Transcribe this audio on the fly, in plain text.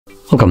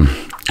Welcome,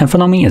 in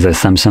front of me is a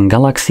Samsung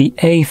Galaxy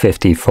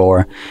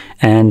A34,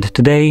 and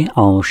today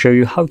I'll show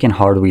you how you can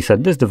hard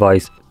reset this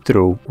device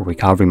through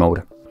recovery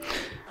mode.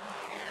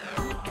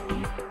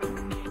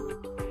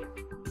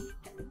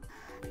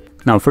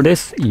 Now for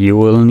this you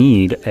will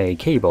need a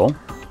cable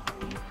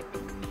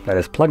that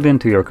is plugged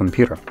into your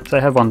computer. So I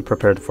have one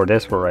prepared for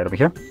this, we're right over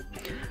here.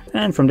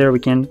 And from there we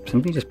can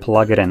simply just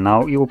plug it in.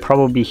 Now you will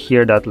probably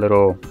hear that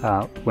little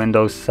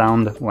Windows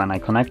sound when I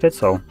connect it,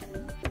 so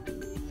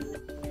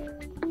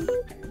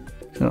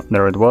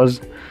there it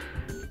was.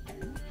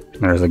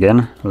 There's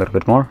again a little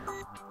bit more.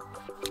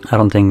 I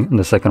don't think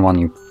the second one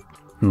your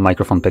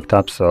microphone picked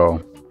up,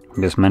 so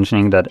I'm just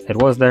mentioning that it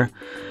was there.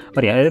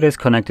 But yeah, it is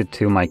connected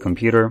to my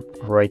computer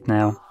right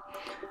now.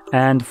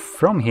 And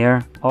from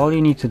here, all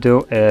you need to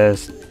do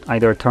is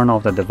either turn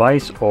off the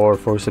device or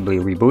forcibly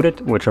reboot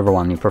it, whichever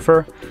one you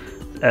prefer.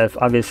 If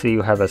obviously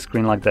you have a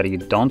screen lock that you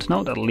don't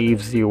know, that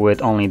leaves you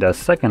with only the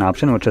second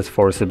option, which is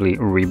forcibly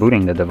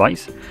rebooting the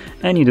device.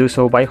 And you do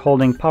so by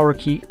holding power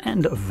key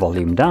and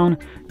volume down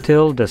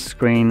till the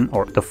screen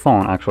or the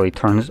phone actually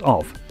turns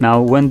off.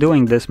 Now, when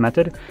doing this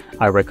method,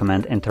 I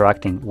recommend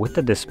interacting with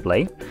the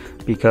display,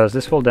 because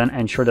this will then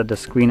ensure that the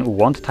screen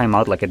won't time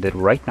out like it did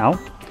right now,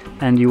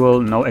 and you will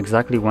know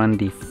exactly when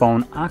the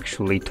phone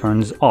actually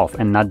turns off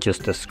and not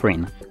just the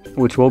screen.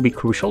 Which will be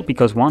crucial,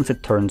 because once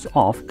it turns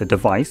off, the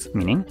device,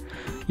 meaning,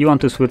 you want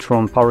to switch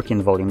from power key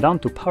and volume down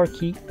to power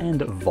key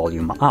and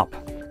volume up.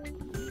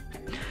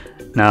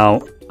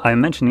 Now, I'm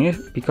mentioning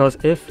it because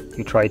if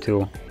you try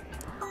to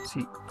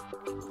see,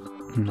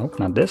 nope,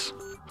 not this.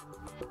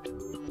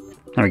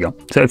 There we go.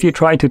 So if you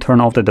try to turn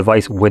off the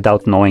device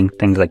without knowing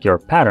things like your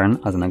pattern,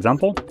 as an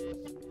example,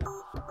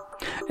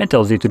 it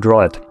tells you to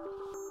draw it.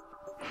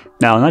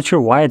 Now, I'm not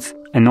sure why it's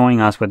annoying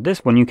us with this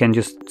when you can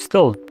just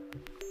still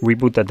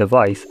reboot the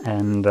device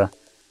and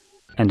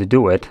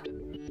do it,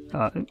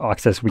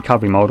 access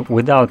recovery mode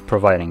without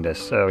providing this.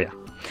 So yeah.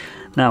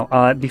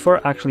 Now, before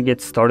I actually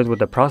get started with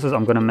the process,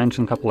 I'm going to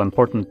mention a couple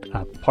important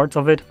parts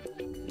of it.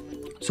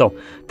 So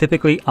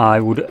typically I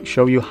would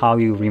show you how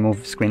you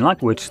remove screen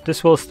lock, which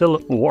this will still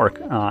work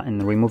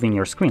in removing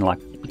your screen lock,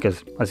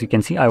 because as you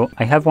can see,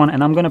 I have one,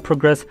 and I'm going to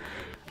progress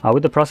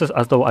with the process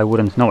as though I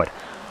wouldn't know it.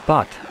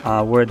 But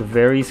where it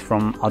varies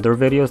from other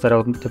videos that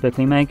I'll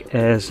typically make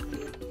is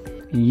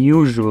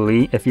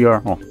usually, if you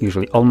are, well,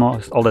 usually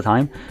almost all the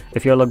time,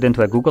 if you're logged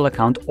into a Google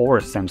account or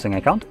a Samsung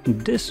account,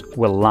 this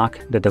will lock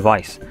the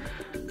device,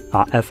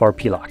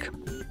 FRP lock.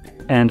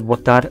 And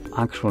what that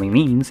actually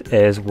means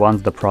is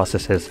once the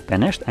process is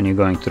finished and you're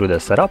going through the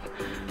setup,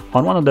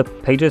 on one of the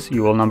pages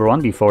you will, number one,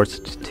 be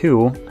forced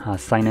to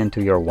sign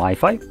into your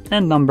Wi-Fi,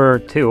 and number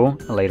two,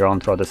 later on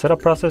throughout the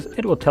setup process,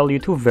 it will tell you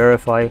to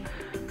verify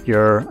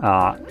your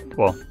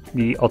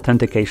the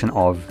authentication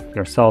of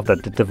yourself,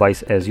 that the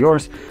device is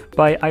yours,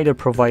 by either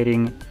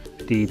providing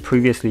the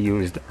previously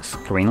used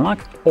screen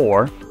lock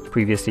or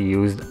previously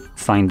used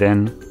signed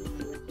in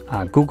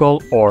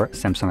Google or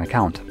Samsung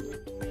account.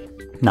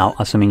 Now,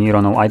 assuming you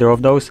don't know either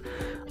of those,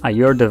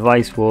 your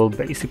device will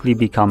basically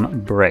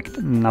become bricked.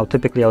 Now,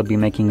 typically I'll be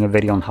making a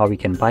video on how we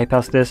can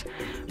bypass this,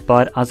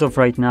 but as of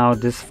right now,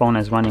 this phone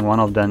is running one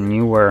of the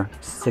newer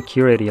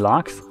security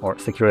locks or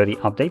security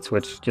updates,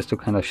 which, just to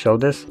kind of show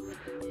this,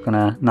 I'm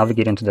gonna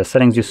navigate into the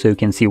settings just so you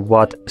can see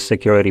what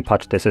security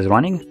patch this is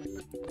running.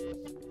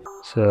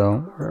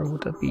 So where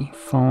would that be?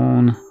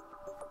 Phone,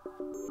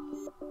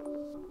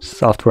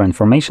 software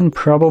information,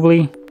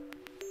 probably.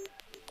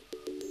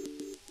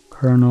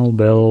 Kernel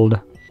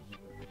build.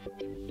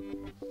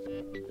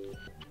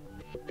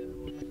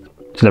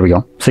 So there we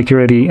go.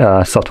 Security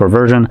software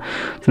version.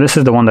 So this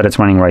is the one that it's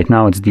running right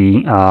now. It's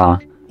the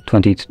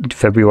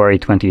February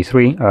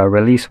 23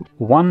 release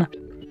 1.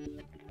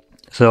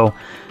 So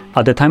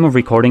at the time of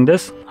recording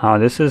this,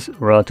 this is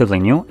relatively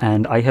new,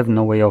 and I have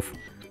no way of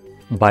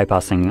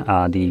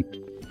bypassing the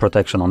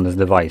protection on this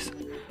device.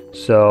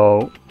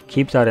 So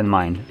keep that in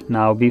mind.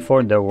 Now,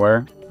 before there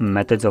were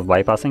methods of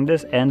bypassing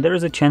this, and there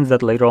is a chance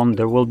that later on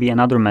there will be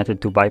another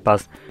method to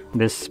bypass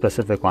this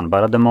specific one.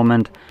 But at the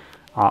moment,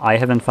 I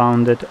haven't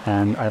found it,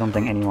 and I don't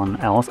think anyone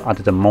else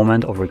at the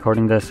moment of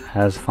recording this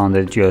has found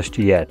it just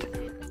yet.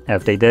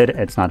 If they did,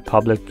 it's not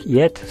public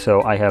yet,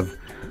 so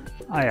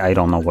I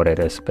don't know what it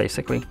is,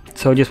 basically.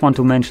 So I just want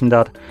to mention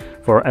that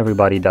for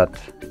everybody that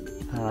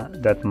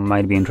that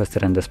might be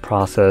interested in this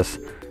process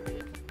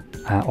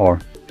or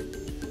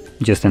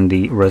just in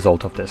the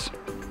result of this.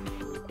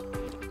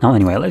 Now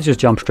anyway, let's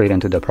just jump straight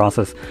into the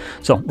process.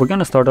 So we're going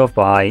to start off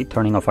by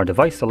turning off our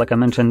device. So like I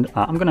mentioned,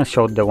 I'm going to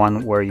show the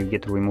one where you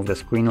get to remove the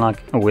screen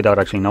lock without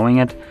actually knowing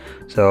it.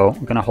 So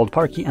I'm going to hold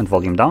power key and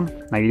volume down.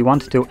 Now you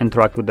want to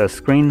interact with the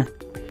screen,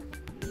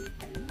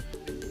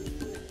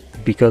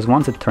 because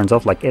once it turns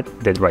off like it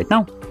did right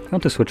now, you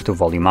want to switch to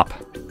volume up.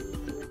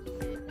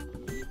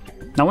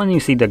 Now when you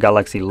see the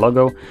Galaxy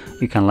logo,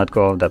 you can let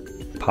go of the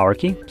power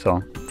key.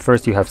 So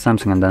first you have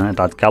Samsung and then it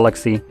adds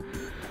Galaxy.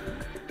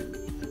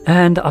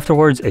 And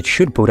afterwards it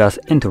should put us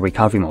into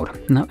recovery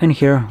mode. Now in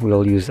here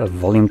we'll use a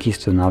volume keys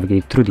to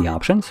navigate through the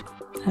options.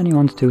 And you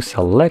want to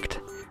select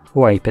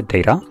wipe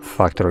data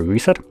factory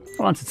reset.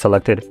 Once it's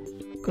selected,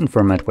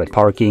 confirm it with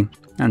power key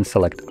and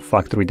select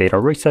factory data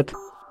reset.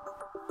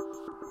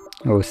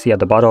 You'll see at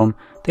the bottom,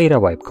 data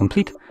wipe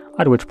complete,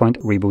 at which point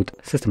reboot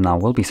system now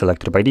will be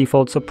selected by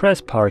default, so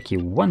press power key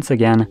once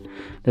again.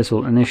 This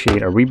will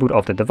initiate a reboot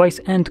of the device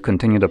and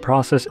continue the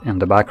process in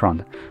the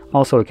background.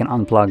 Also, we can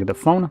unplug the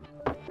phone.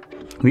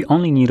 We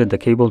only needed the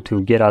cable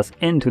to get us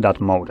into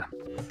that mode.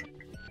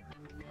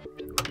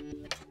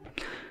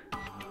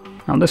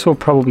 Now this will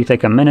probably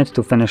take a minute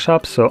to finish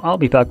up, so I'll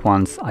be back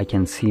once I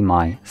can see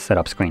my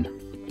setup screen.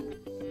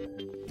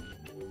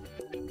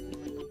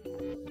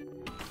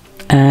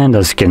 And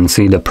as you can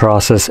see, the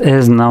process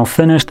is now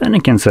finished and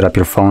you can set up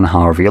your phone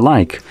however you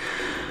like.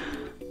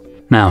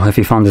 Now, if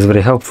you found this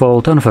video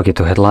helpful, don't forget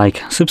to hit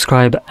like,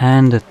 subscribe,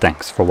 and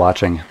thanks for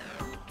watching.